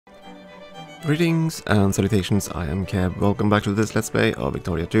Greetings and salutations, I am Keb. Welcome back to this Let's Play of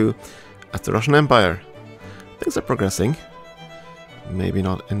Victoria 2 as the Russian Empire. Things are progressing. Maybe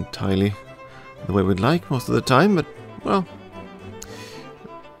not entirely the way we'd like most of the time, but, well...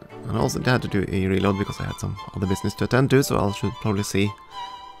 I also had to do a reload because I had some other business to attend to, so I should probably see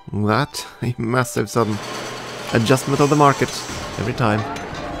that. A massive sudden adjustment of the market every time.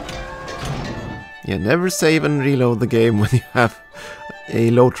 Yeah, never save and reload the game when you have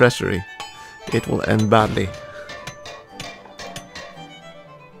a low treasury. It will end badly.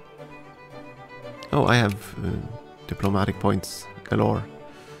 Oh, I have diplomatic points galore.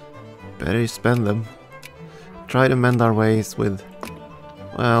 Better spend them. Try to mend our ways with,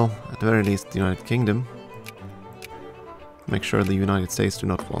 well, at the very least, the United Kingdom. Make sure the United States do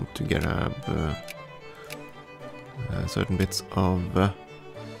not want to grab certain bits of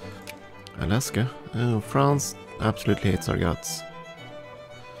Alaska. Oh, France absolutely hates our guts.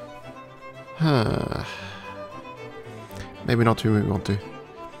 Maybe not who we want to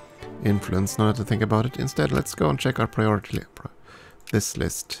influence, now that I think about it. Instead, let's go and check our priority this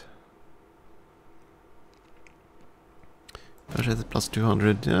list. Plus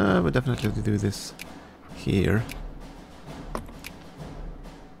 200. Yeah, we definitely have to do this here.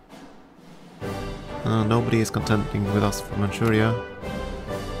 Nobody is contending with us for Manchuria.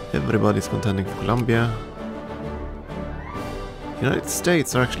 Everybody is contending for Colombia. United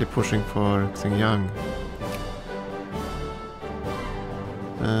States are actually pushing for Xinjiang.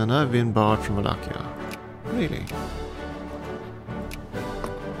 And I've been barred from Wallachia. Really?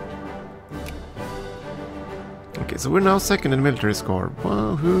 Okay, so we're now second in military score.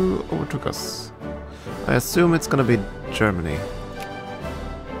 Well, who overtook us? I assume it's gonna be Germany.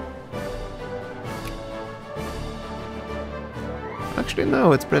 Actually,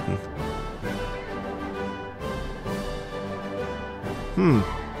 no, it's Britain.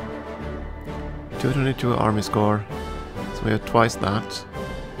 222 army score, so we have twice that.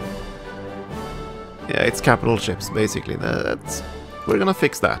 Yeah, it's capital ships, basically. We're gonna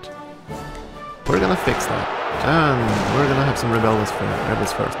fix that. We're gonna fix that. And we're gonna have some rebels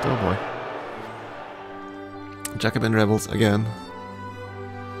first. Oh boy. Jacobin rebels again.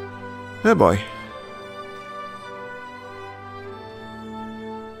 Oh boy.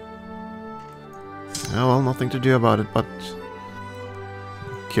 Oh well, nothing to do about it, but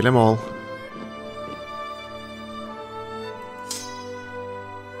kill them all.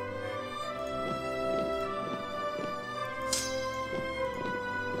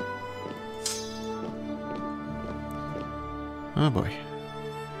 Oh boy.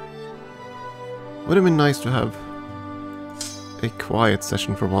 Would have been nice to have a quiet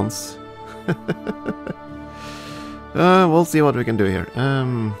session for once. We'll see what we can do here.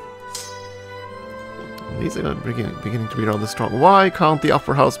 These are beginning to be rather strong. Why can't the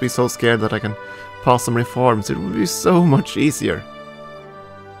upper house be so scared that I can pass some reforms? It would be so much easier.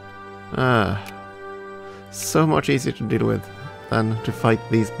 So much easier to deal with than to fight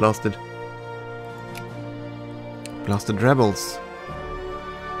these blasted rebels.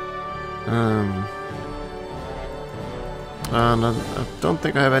 And I don't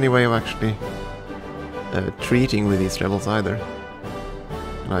think I have any way of actually treating with these rebels either.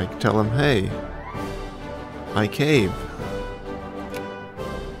 Like, tell them, hey, I cave.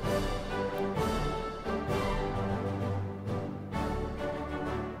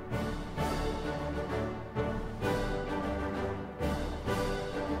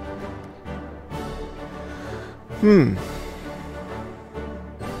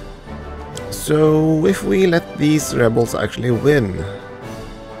 So, if we let these rebels actually win,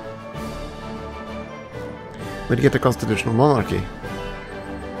 we'd get a constitutional monarchy.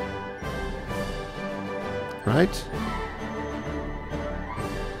 Right?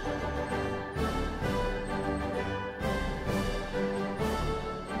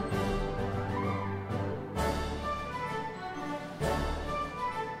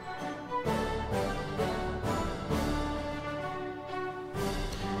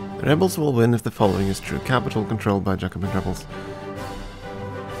 The rebels will win if the following is true. Capital controlled by Jacobin rebels.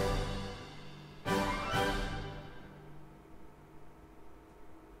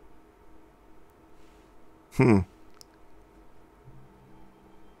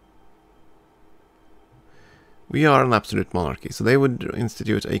 We are an absolute monarchy, so they would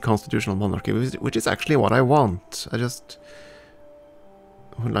institute a constitutional monarchy, which is actually what I want. I just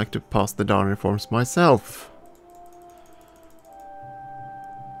would like to pass the darn reforms myself.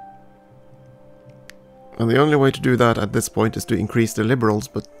 And the only way to do that at this point is to increase the liberals,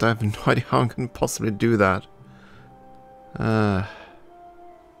 but I have no idea how I can possibly do that.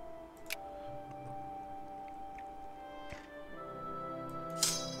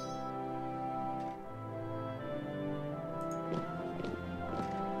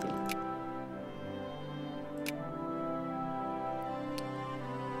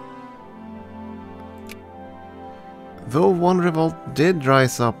 Though one revolt did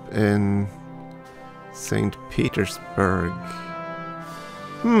rise up in St. Petersburg.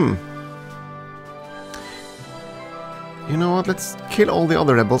 You know what, let's kill all the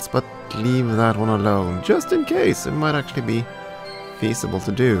other rebels, but leave that one alone, just in case. It might actually be feasible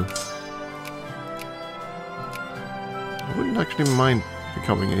to do. I wouldn't actually mind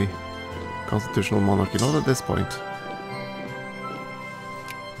becoming a constitutional monarchy, not at this point.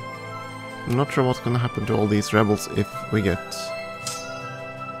 I'm not sure what's gonna happen to all these rebels if we get...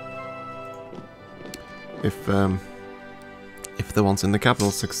 If the ones in the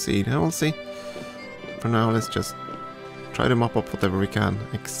capital succeed. We'll see. For now, let's just try to mop up whatever we can,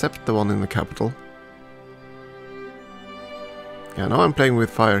 except the one in the capital. Yeah, I know I'm playing with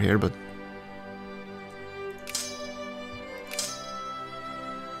fire here, but...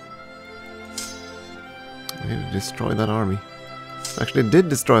 I need to destroy that army. Actually, did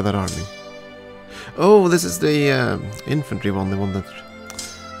destroy that army. Oh, this is the infantry one, the one that...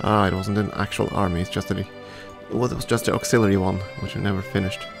 Ah, it wasn't an actual army, it's just a... Well, it was just the auxiliary one, which we never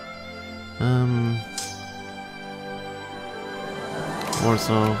finished.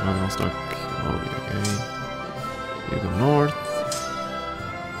 Warsaw, Vladivostok, okay. You go north.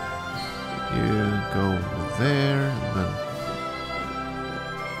 You go there, and then...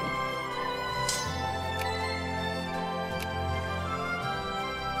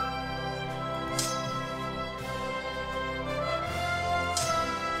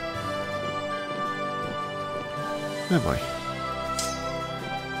 Oh boy.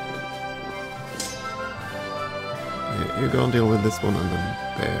 Yeah, you go and deal with this one and then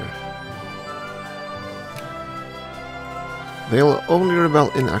there. They'll only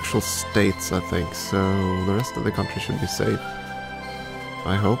rebel in actual states, I think, so the rest of the country should be safe.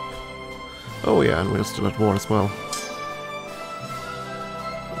 I hope. Oh yeah, and we're still at war as well.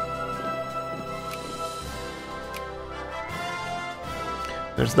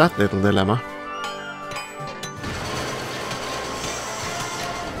 There's that little dilemma.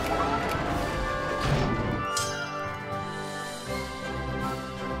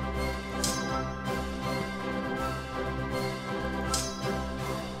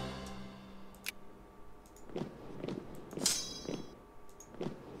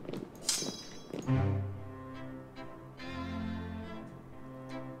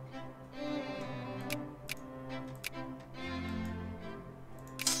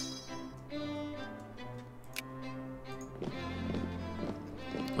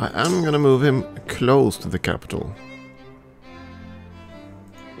 I am gonna move him close to the capital.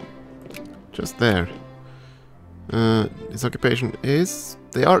 Just there. His occupation is...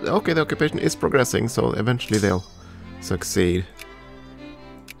 They are... Okay, the occupation is progressing, so eventually they'll succeed.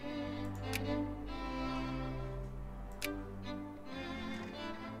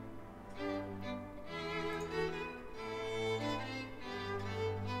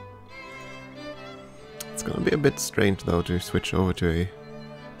 It's gonna be a bit strange, though, to switch over to a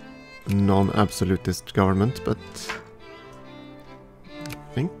non-absolutist government, but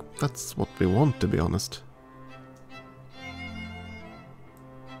I think that's what we want, to be honest.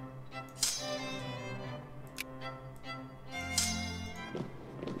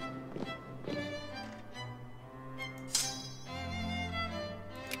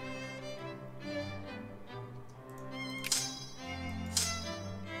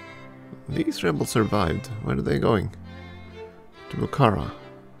 These rebels survived. Where are they going? To Bukhara.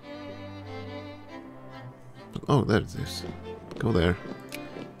 Oh, there it is. Go there.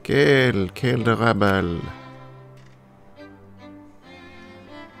 Kill the rebel.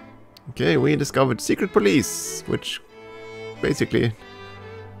 Okay, we discovered secret police, which basically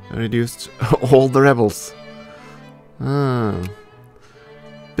reduced all the rebels.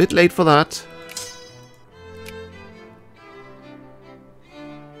 Bit late for that.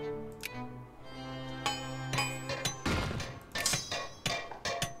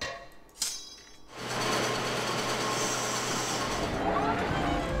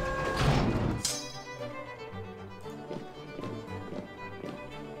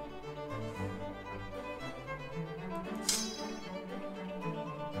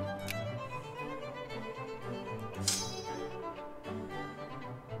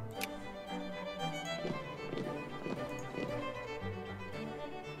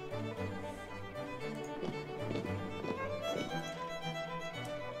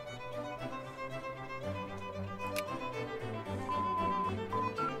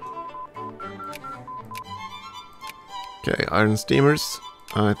 Okay, iron steamers.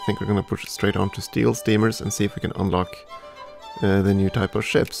 I think we're gonna push straight on to steel steamers and see if we can unlock the new type of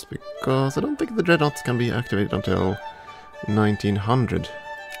ships, because I don't think the dreadnoughts can be activated until 1900.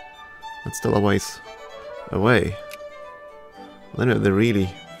 That's still a ways away. Then we have the really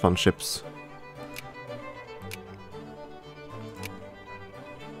fun ships.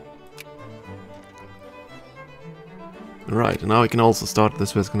 Right, and now we can also start the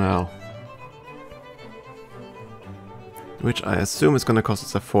Suez Canal. Which I assume is going to cost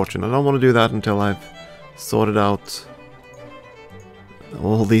us a fortune. I don't want to do that until I've sorted out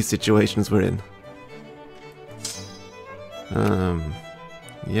all these situations we're in.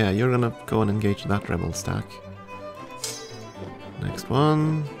 Yeah, you're gonna go and engage that rebel stack. Next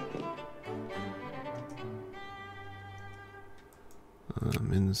one.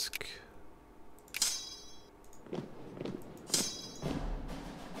 Minsk.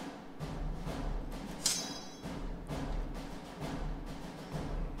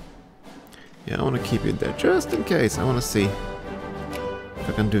 Yeah, I want to keep it there, just in case. I want to see if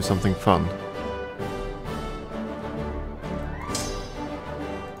I can do something fun.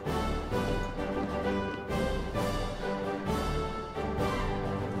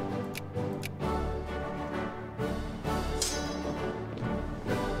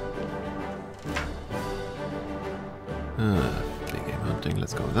 Big game hunting,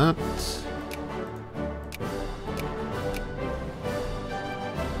 let's go with that.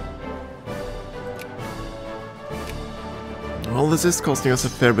 Well, this is costing us a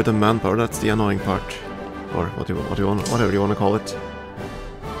fair bit of manpower, that's the annoying part. Or whatever you want to call it.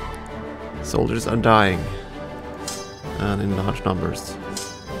 Soldiers are dying. And in large numbers.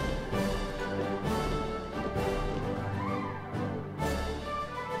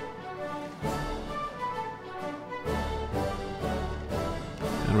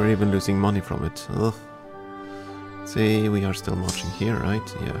 And we're even losing money from it. Ugh. See, we are still marching here,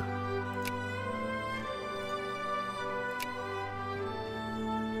 right? Yeah.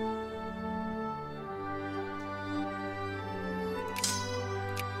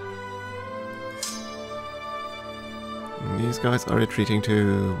 These guys are retreating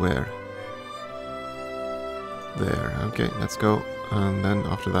to where? There. Okay, let's go. And then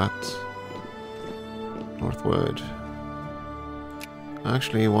after that, northward.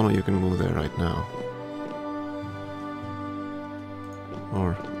 Actually, one of you can move there right now.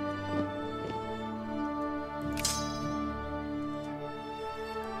 Or...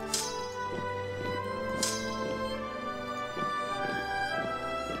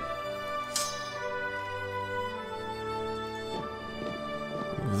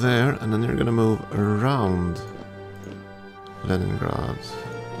 there, and then you're gonna move around Leningrad.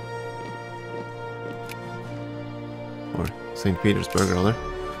 Or St. Petersburg, rather.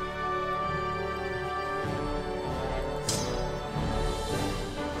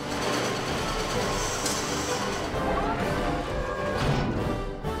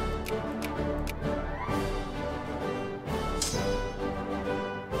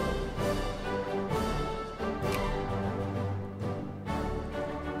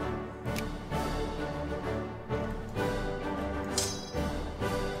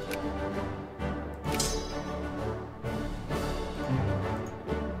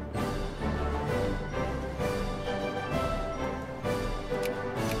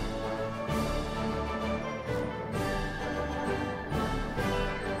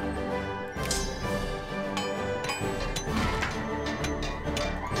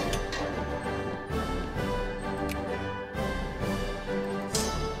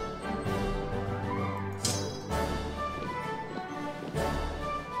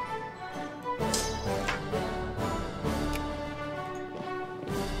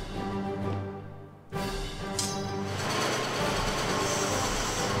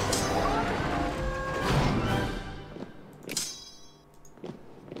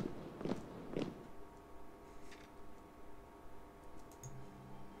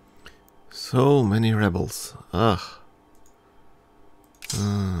 So many rebels. Ugh.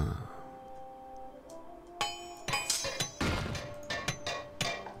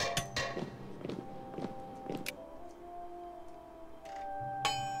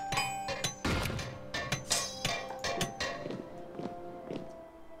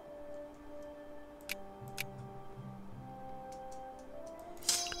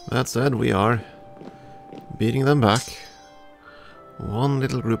 That said, we are beating them back. One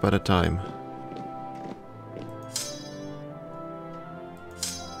little group at a time.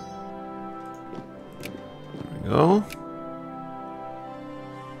 There we go.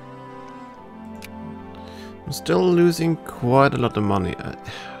 I'm still losing quite a lot of money.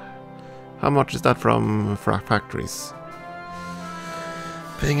 How much is that from factories?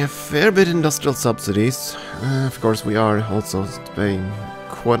 Paying a fair bit industrial subsidies. Of course, we are also paying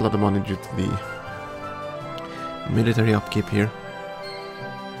quite a lot of money due to the military upkeep here.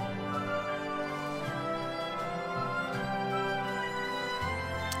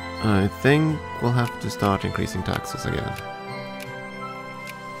 I think we'll have to start increasing taxes again.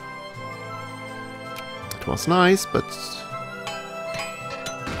 It was nice, but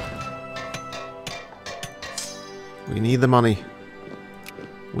we need the money.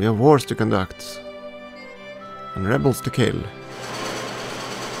 We have wars to conduct and rebels to kill.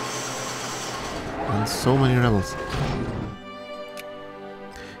 And so many rebels.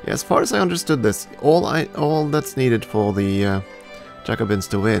 Yeah, as far as I understood this, all that's needed for the Jacobins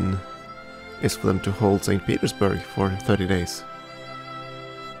to win is for them to hold St. Petersburg for 30 days.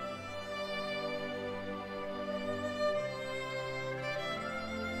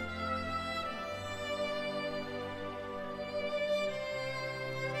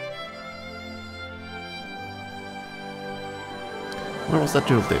 Where was that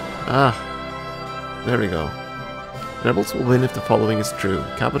jewel tip? Ah, there we go. Rebels will win if the following is true.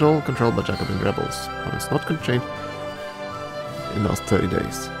 Capital controlled by Jacobin rebels. It's not contained in the last 30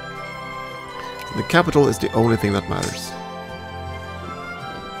 days. So the capital is the only thing that matters.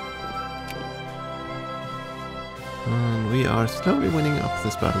 And we are slowly winning up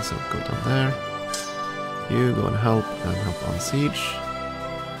this battle, so go down there. You go and help on siege.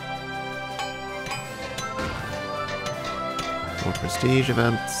 More prestige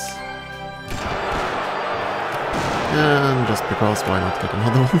events. And just because, why not get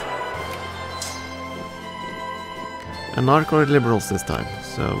another one? Anarcho liberals this time,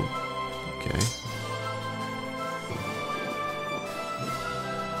 so okay.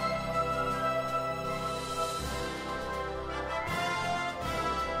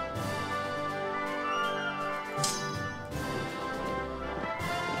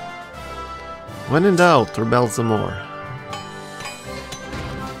 When in doubt, rebel some more.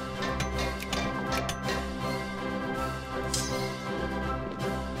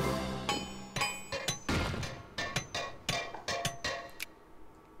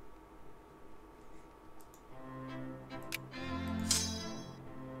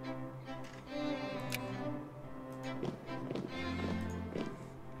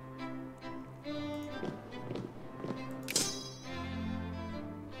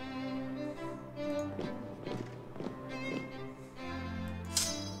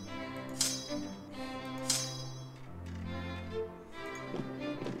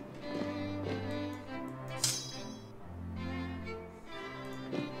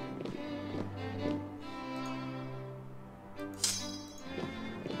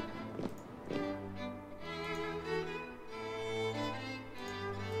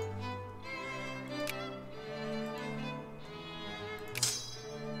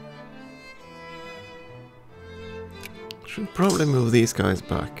 Should probably move these guys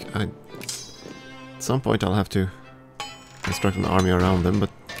back. At some point I'll have to construct an army around them, but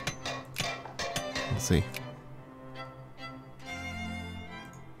we'll see.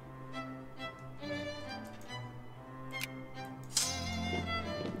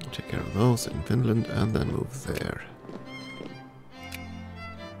 Take care of those in Finland and then move there.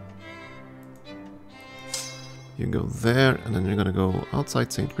 You go there and then you're gonna go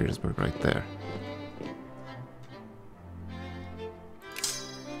outside St. Petersburg right there.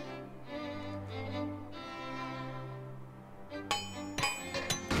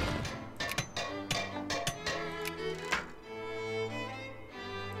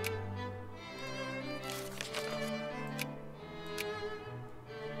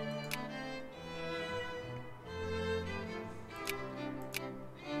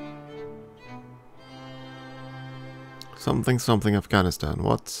 Something, something Afghanistan,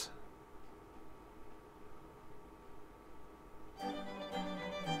 what?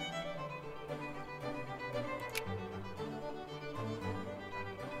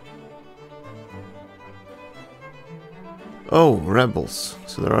 Oh, rebels.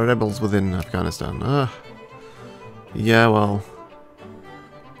 So there are rebels within Afghanistan. Yeah, well,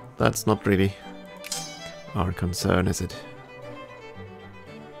 that's not really our concern, is it?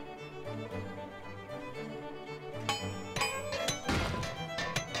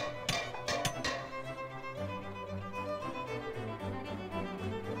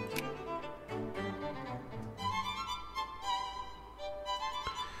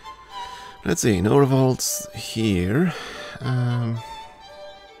 Let's see, no revolts here.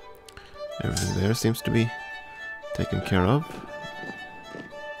 Everything there seems to be taken care of.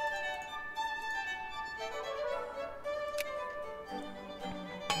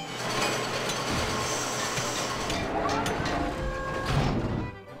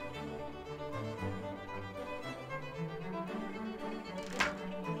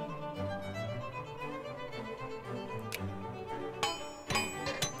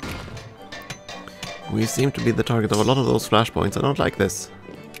 We seem to be the target of a lot of those flashpoints. I don't like this.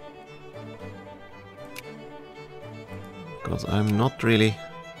 Because I'm not really...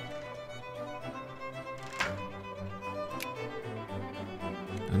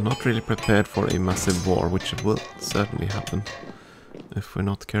 prepared for a massive war, which will certainly happen if we're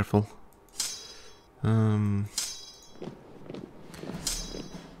not careful.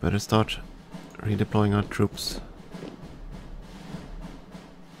 Better start redeploying our troops.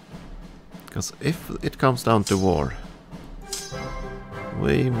 Because if it comes down to war,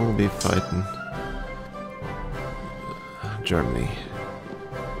 we will be fighting Germany.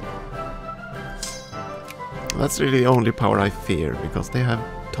 That's really the only power I fear, because they have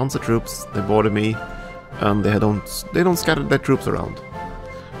tons of troops, they border me, and they don't scatter their troops around.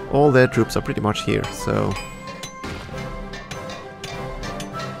 All their troops are pretty much here, so...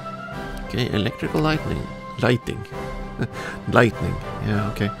 Okay, electrical lighting. Lightning,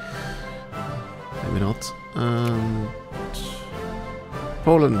 yeah, okay. Maybe not. And...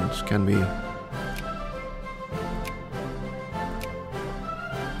 Poland can be...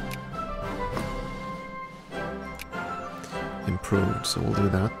 improved, so we'll do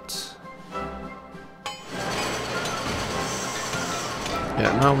that.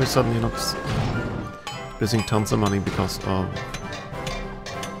 Yeah, now we're suddenly not losing tons of money because of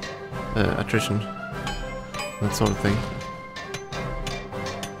attrition, that sort of thing.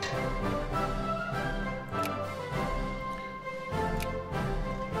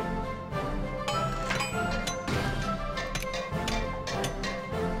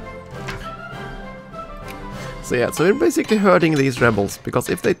 So yeah, so we're basically hurting these rebels, because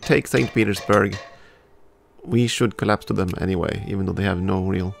if they take St. Petersburg, we should collapse to them anyway, even though they have no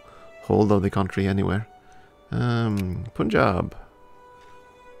real hold of the country anywhere. Punjab.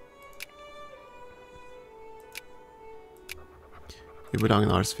 You belong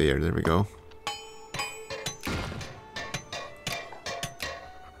in our sphere, there we go.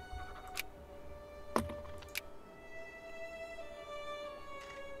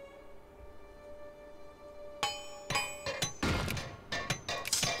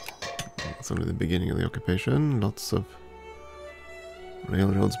 It's only the beginning of the occupation. Lots of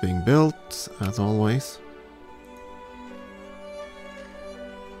railroads being built, as always.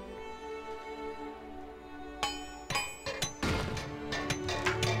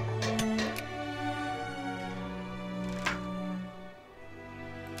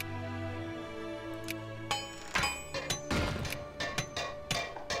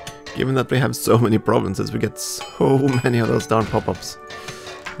 Given that we have so many provinces, we get so many of those darn pop-ups.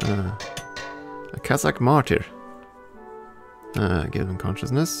 A Kazakh martyr. Give them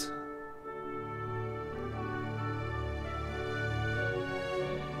consciousness.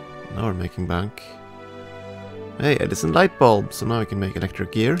 Now we're making bank. Hey, Edison light bulb, so now we can make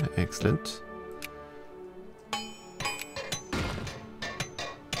electric gear. Excellent.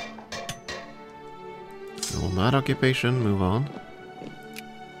 On that occupation, move on.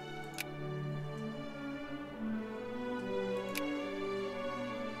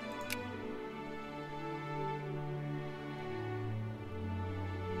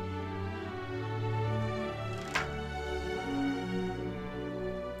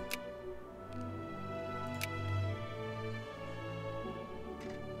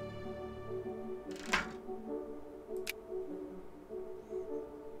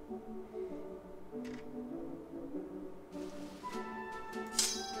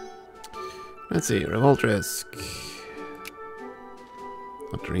 Let's see, revolt risk.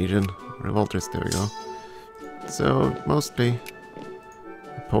 Not region, revolt risk, there we go. So, mostly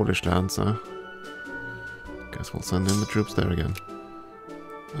Polish lands, huh? Guess we'll send in the troops there again.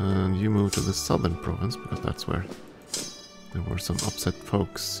 And you move to the southern province, because that's where there were some upset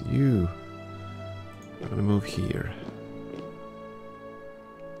folks. You are gonna move here.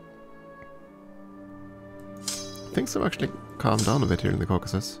 Things have actually calmed down a bit here in the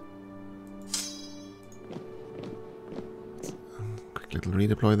Caucasus. Little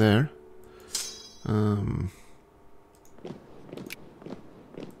redeploy there.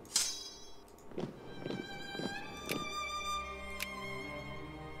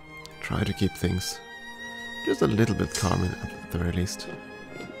 Try to keep things just a little bit calm at the very least.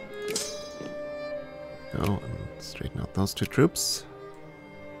 Go and straighten out those two troops.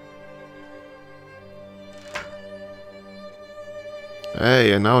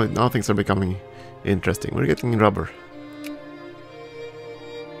 Hey, and now things are becoming interesting. We're getting rubber.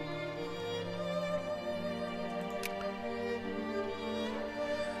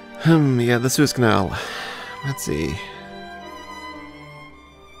 Yeah, the Suez Canal. Let's see.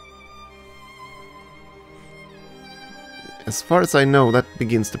 As far as I know, that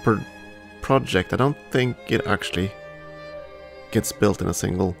begins the project. I don't think it actually gets built in a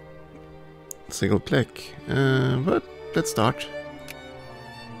single click. But let's start.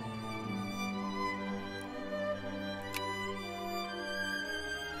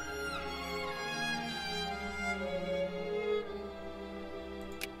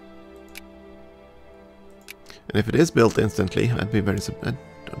 And if it is built instantly, I'd be very surprised.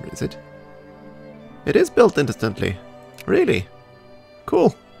 Is it? It is built instantly. Really?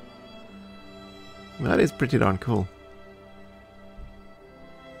 Cool. That is pretty darn cool.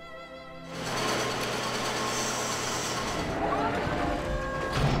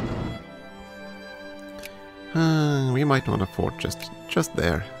 We might want a fort just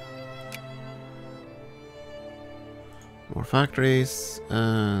there. More factories,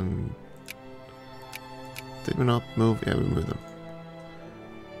 and did we not move? Yeah, we moved them.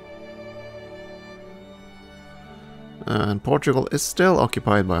 And Portugal is still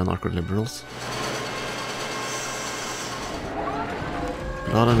occupied by anarcho-liberals.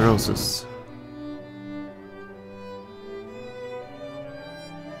 Blood and roses.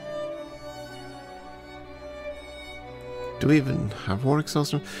 Do we even have war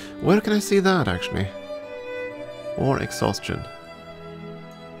exhaustion? Where can I see that, actually? War exhaustion.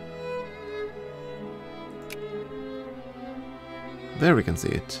 There we can see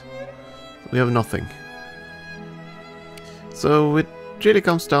it. We have nothing. So it really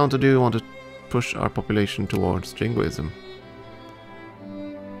comes down to, do we want to push our population towards jingoism?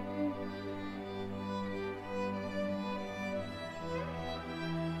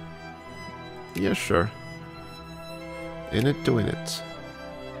 Yeah, sure. In it to win it.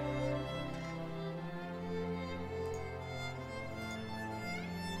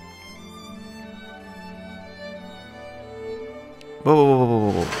 Whoa, whoa, whoa, whoa,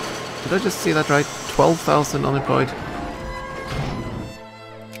 whoa, whoa. Did I just see that right? 12,000 unemployed?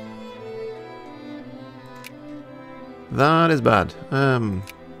 That is bad.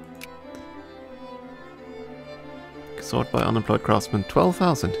 Sort by unemployed craftsmen.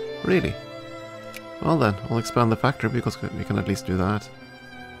 12,000? Really? Well then, I'll expand the factory because we can at least do that.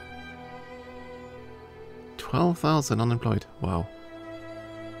 12,000 unemployed. Wow.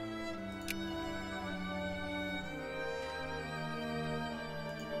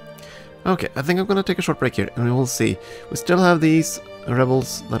 Okay, I think I'm gonna take a short break here and we will see. We still have these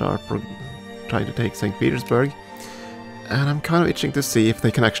rebels that are trying to take St. Petersburg. And I'm kind of itching to see if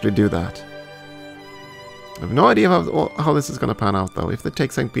they can actually do that. I have no idea how this is gonna pan out though. If they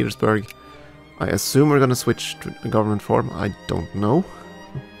take St. Petersburg, I assume we're gonna switch to a government form. I don't know.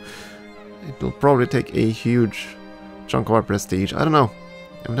 It will probably take a huge chunk of our prestige. I don't know.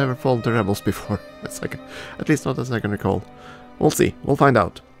 I've never fought the rebels before. At least not as I can recall. We'll see. We'll find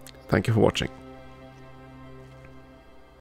out. Thank you for watching.